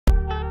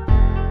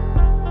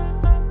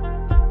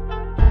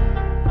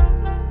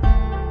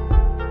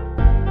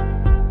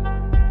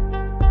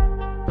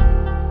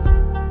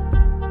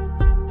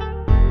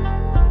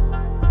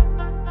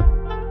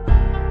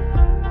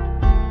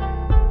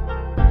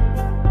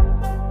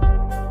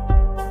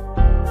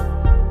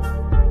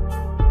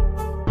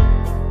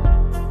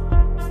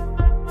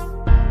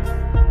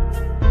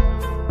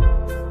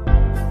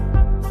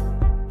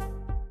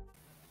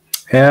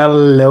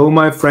Hello,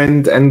 my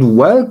friend, and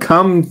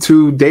welcome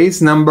to days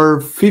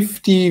number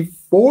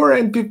 54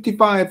 and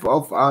 55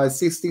 of our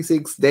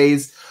 66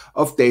 days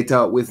of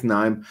data with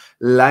KNIME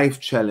live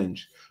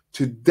challenge.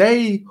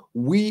 Today,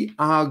 we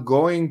are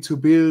going to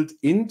build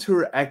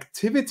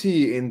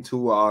interactivity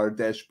into our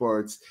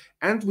dashboards,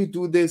 and we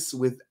do this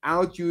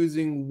without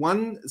using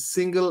one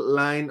single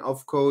line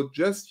of code,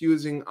 just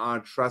using our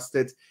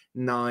trusted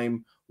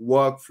KNIME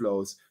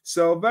workflows.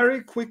 So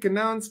very quick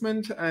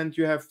announcement, and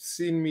you have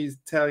seen me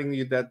telling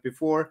you that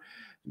before.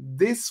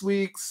 This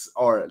week's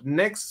or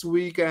next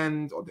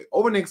weekend or the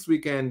over next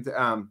weekend,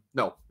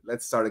 no,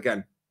 let's start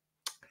again.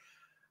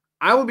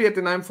 I will be at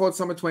the KNIME Fall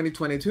Summer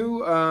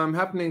 2022,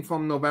 happening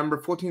from November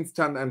 14th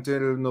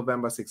until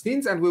November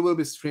 16th, and we will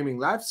be streaming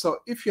live. So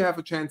if you have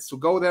a chance to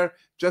go there,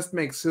 just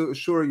make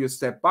sure you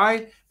step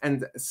by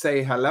and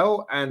say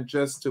hello. And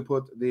just to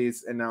put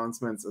these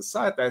announcements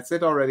aside, that's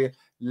it already.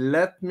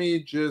 Let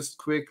me just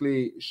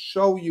quickly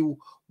show you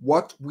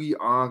what we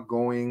are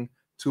going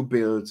to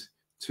build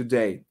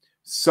today.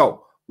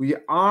 So we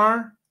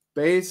are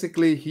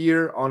basically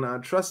here on our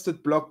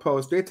trusted blog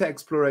post, Data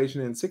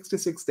Exploration in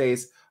 66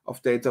 Days of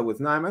Data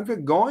with KNIME, and we're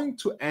going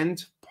to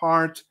end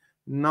part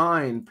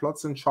 9,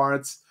 Plots and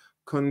Charts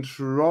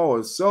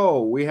Control.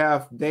 So we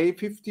have day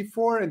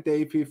 54 and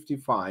day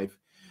 55.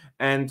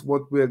 And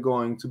what we're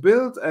going to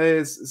build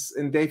is,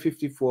 in day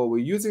 54, we're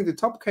using the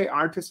top K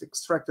artist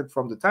extracted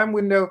from the time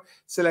window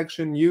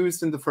selection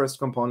used in the first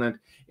component.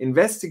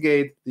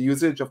 Investigate the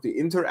usage of the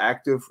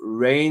interactive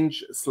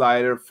range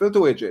slider filter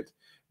widget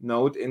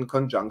node in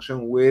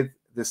conjunction with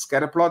the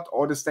scatter plot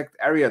or the stacked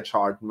area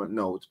chart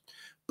node.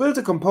 Build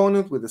a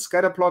component with a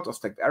scatter plot or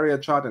stacked area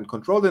chart and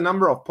control the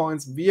number of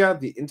points via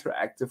the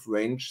interactive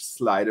range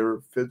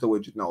slider filter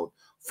widget node.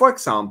 For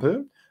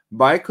example,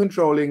 by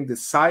controlling the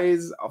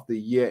size of the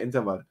year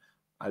interval.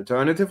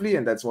 Alternatively,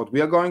 and that's what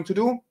we are going to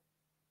do,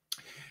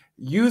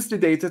 use the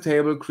data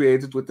table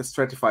created with the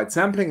stratified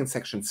sampling in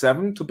section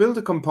 7 to build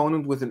a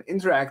component with an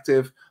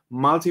interactive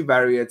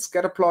multivariate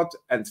scatter plot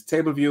and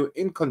table view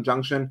in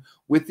conjunction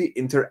with the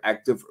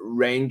interactive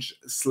range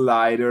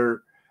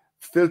slider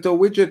filter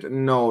widget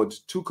node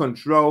to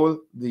control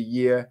the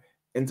year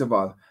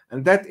interval.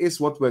 And that is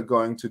what we're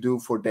going to do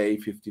for day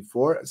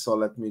 54. So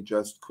let me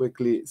just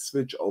quickly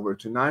switch over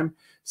to KNIME.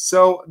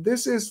 So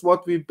this is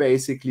what we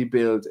basically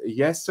built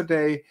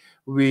yesterday.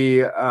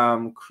 We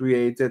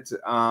created,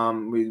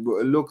 we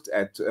looked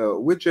at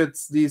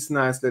widgets, these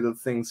nice little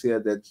things here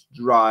that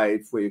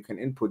drive, where you can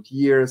input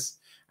years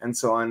and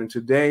so on. And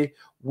today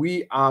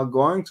we are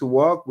going to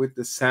work with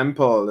the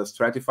sample, the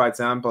stratified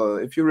sample.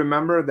 If you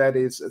remember, that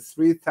is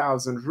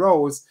 3,000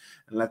 rows.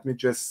 And let me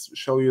just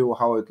show you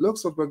how it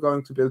looks, what we're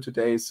going to build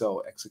today. So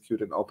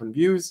execute and open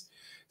views.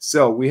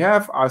 So we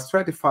have our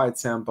stratified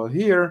sample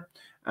here.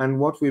 And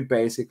what we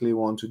basically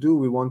want to do,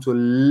 we want to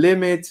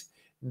limit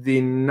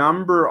the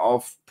number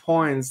of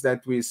points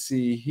that we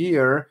see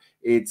here.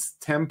 It's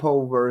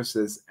tempo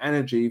versus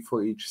energy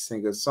for each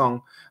single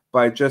song,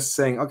 by just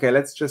saying, okay,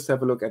 let's just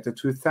have a look at the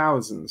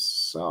 2000s.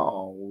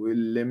 So we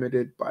limit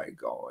it by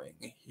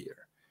going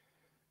here.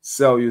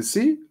 So you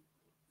see,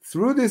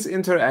 through this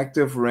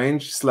interactive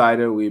range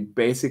slider, we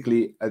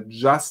basically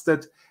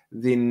adjusted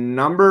the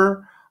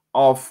number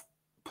of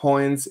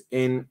points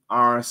in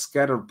our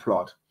scatter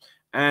plot.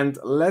 And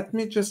let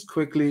me just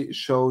quickly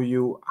show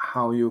you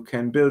how you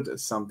can build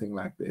something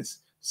like this.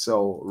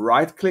 So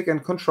right-click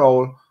and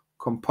control,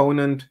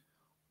 component,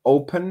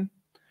 open,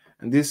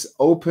 and this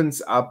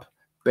opens up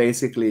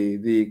basically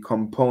the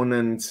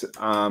component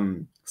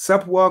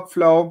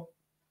sub-workflow.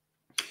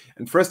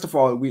 And first of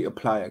all, we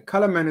apply a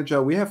color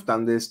manager. We have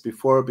done this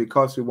before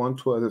because we want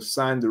to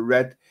assign the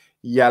red,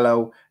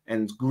 yellow,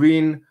 and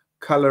green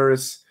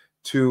colors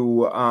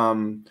to our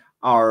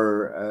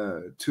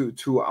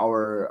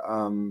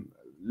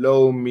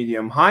low,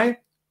 medium, high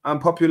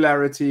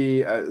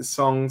popularity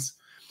songs.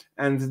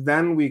 And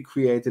then we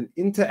create an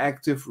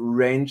interactive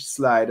range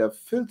slider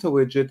filter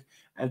widget,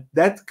 and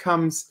that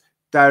comes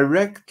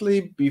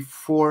directly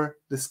before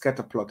the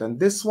scatter plot. And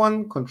this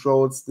one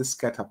controls the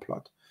scatter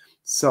plot.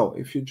 So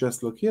if you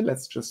just look here,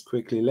 let's just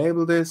quickly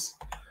label this.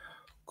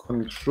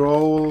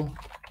 Control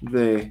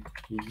the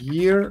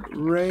year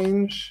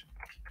range.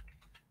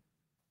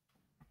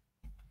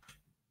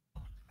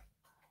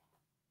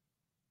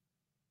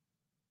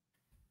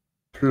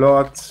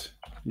 Plot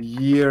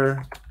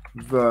year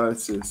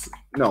versus,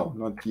 no,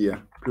 not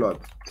year, plot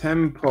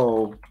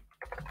tempo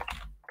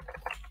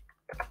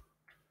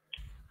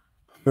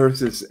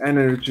versus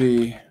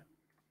energy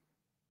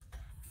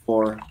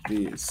for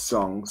the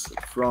songs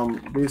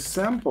from this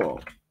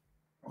sample.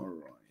 All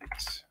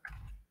right.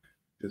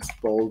 Just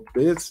bold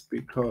this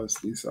because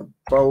these are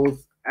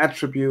both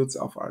attributes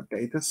of our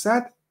data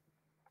set.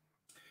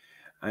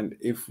 And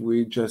if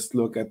we just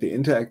look at the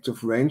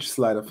interactive range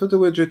slider filter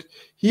widget,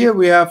 here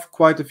we have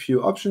quite a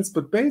few options,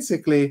 but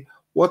basically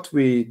what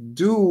we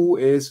do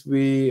is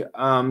we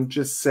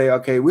just say,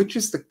 okay, which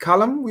is the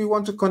column we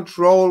want to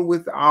control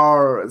with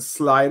our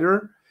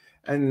slider?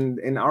 and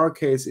in our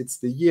case, it's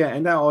the year.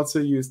 And I also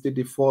use the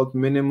default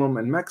minimum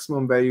and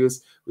maximum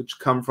values, which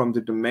come from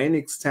the domain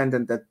extent,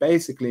 and that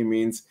basically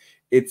means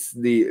it's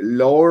the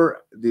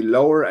lower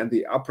and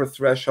the upper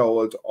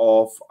threshold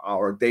of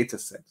our data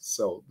set.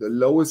 So the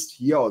lowest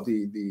year, or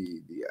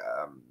the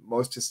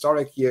most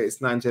historic year,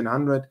 is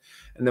 1900,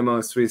 and the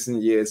most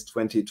recent year is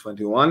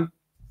 2021,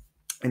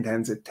 and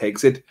hence it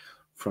takes it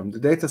from the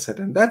data set.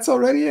 And that's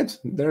already it.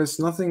 There is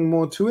nothing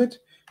more to it.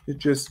 You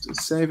just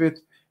save it,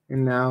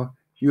 and now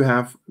you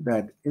have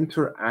that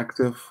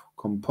interactive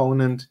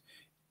component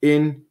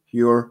in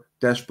your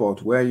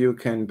dashboard where you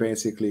can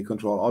basically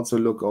control. Also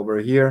look over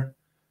here.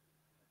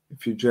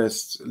 If you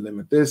just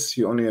limit this,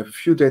 you only have a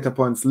few data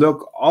points.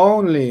 Look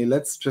only,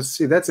 let's just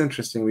see, that's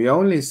interesting. We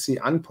only see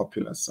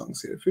unpopular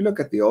songs here. If you look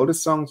at the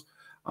oldest songs,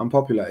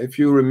 unpopular. If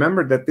you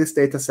remember that this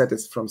data set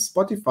is from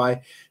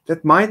Spotify,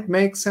 that might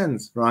make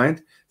sense,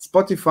 right?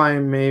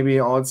 Spotify maybe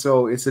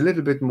also is a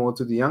little bit more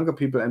to the younger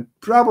people, and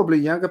probably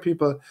younger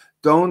people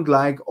don't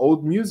like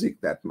old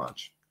music that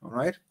much, all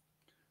right?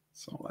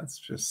 So let's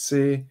just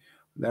see.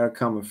 There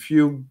come a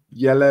few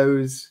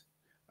yellows,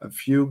 a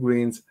few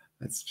greens.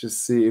 Let's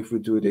just see if we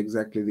do it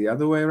exactly the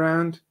other way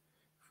around.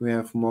 If we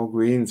have more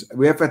greens,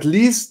 we have at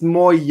least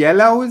more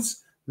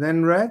yellows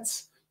than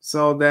reds.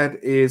 So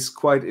that is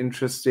quite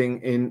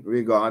interesting in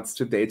regards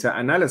to data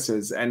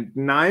analysis. And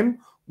KNIME,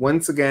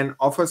 once again,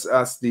 offers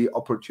us the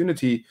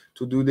opportunity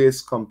to do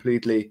this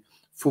completely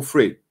for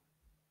free.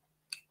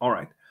 All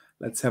right,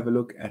 let's have a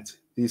look at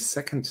the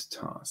second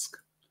task.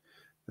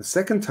 The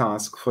second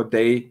task for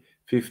day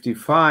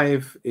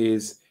 55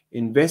 is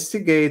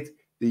investigate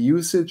the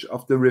usage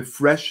of the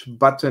refresh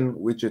button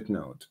widget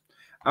node.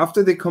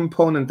 After the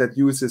component that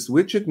uses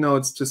widget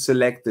nodes to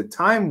select the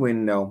time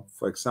window,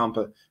 for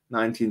example,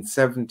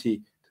 1970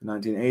 to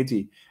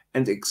 1980,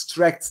 and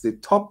extracts the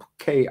top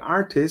K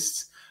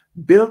artists,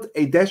 build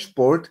a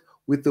dashboard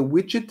with the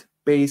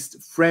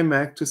widget-based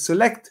framework to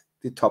select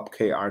the top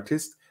K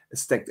artist, a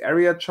stacked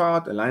area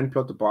chart, a line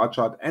plot, a bar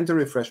chart, and a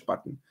refresh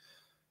button.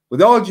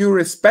 With all due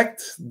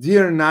respect,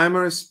 dear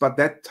KNIMers, but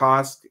that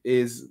task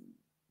is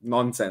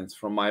nonsense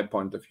from my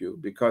point of view,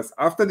 because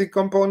after the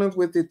component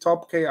with the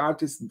top K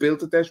artists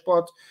built a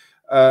dashboard,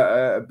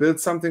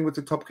 build something with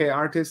the top K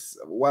artists,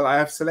 well, I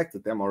have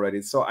selected them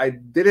already. So I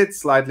did it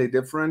slightly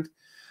different,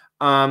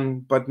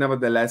 but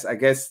nevertheless, I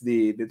guess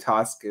the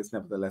task is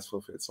nevertheless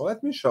fulfilled. So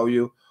let me show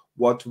you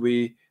what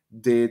we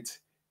did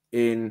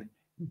in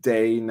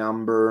day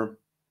number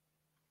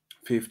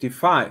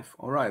 55.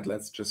 All right,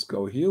 let's just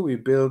go here. We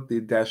built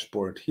the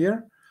dashboard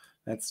here.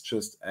 Let's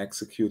just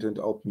execute and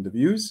open the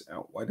views.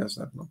 Oh, why does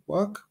that not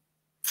work?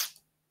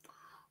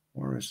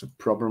 Where is the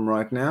problem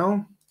right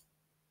now?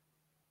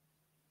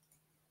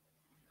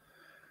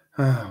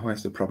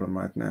 Where's the problem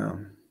right now?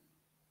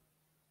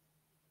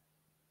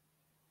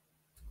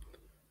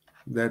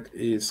 That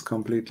is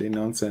completely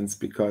nonsense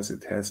because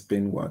it has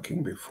been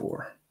working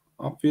before.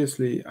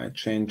 Obviously, I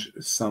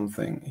changed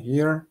something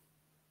here.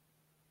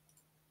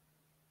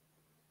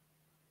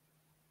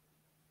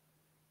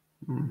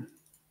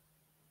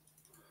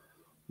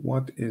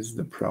 What is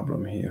the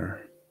problem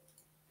here?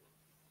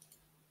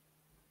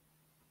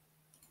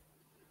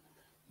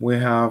 We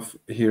have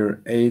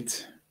here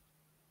 8.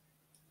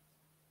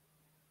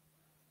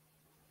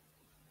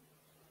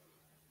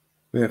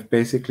 We have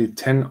basically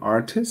 10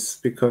 artists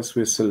because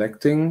we're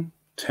selecting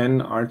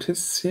 10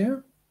 artists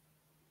here.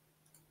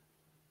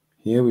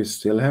 Here we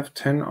still have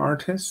 10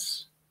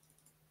 artists.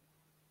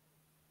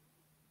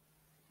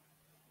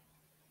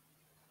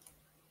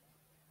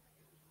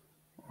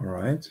 All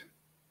right.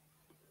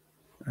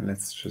 And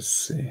let's just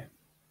see.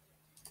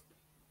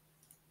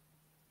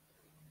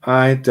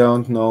 I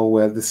don't know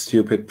where the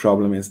stupid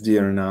problem is,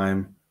 dear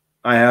KNIME.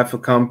 I have a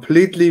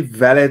completely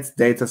valid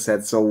data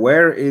set, so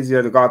where is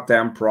your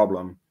goddamn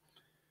problem?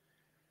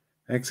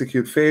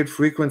 Execute failed,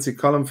 frequency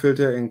column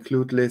filter,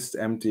 include list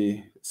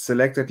empty.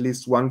 Select at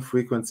least one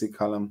frequency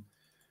column.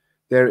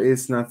 There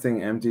is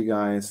nothing empty,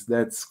 guys.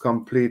 That's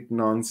complete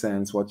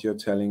nonsense what you're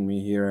telling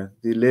me here.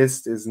 The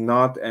list is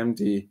not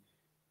empty.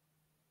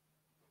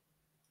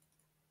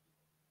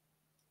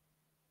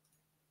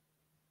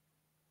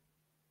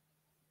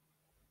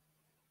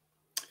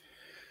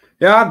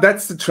 Yeah,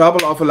 that's the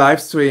trouble of a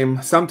live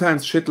stream.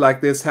 Sometimes shit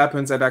like this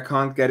happens and I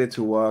can't get it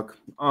to work.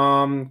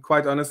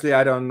 Quite honestly,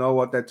 I don't know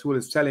what that tool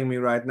is telling me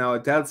right now.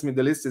 It tells me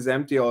the list is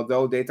empty,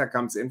 although data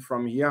comes in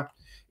from here.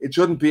 It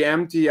shouldn't be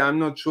empty. I'm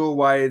not sure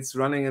why it's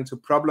running into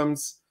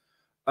problems.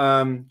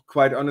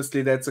 Quite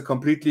honestly, that's a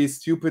completely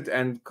stupid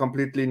and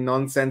completely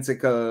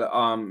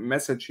nonsensical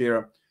message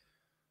here.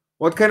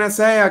 What can I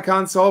say? I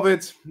can't solve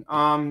it.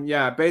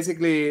 Yeah,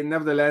 basically,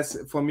 nevertheless,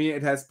 for me,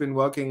 it has been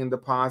working in the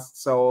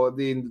past. So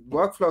the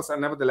workflows are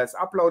nevertheless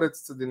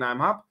uploaded to the KNIME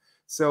Hub.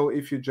 So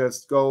if you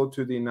just go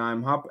to the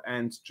KNIME Hub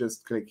and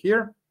just click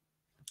here,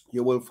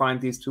 you will find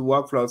these two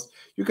workflows.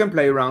 You can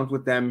play around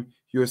with them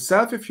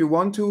yourself if you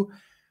want to.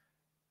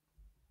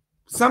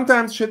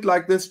 Sometimes shit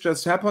like this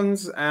just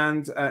happens,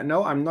 and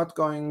no, I'm not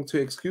going to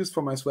excuse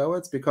for my swear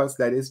words, because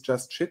that is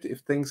just shit. If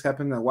things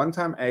happen at one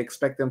time, I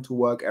expect them to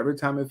work every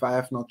time if I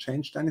have not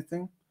changed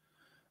anything.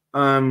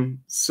 Yeah,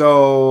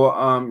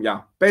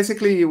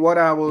 basically what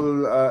I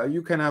will,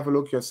 you can have a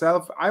look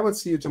yourself. I will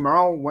see you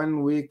tomorrow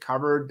when we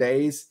cover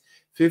days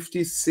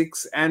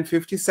 56 and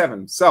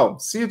 57. So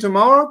see you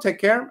tomorrow. Take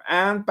care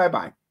and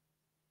bye-bye.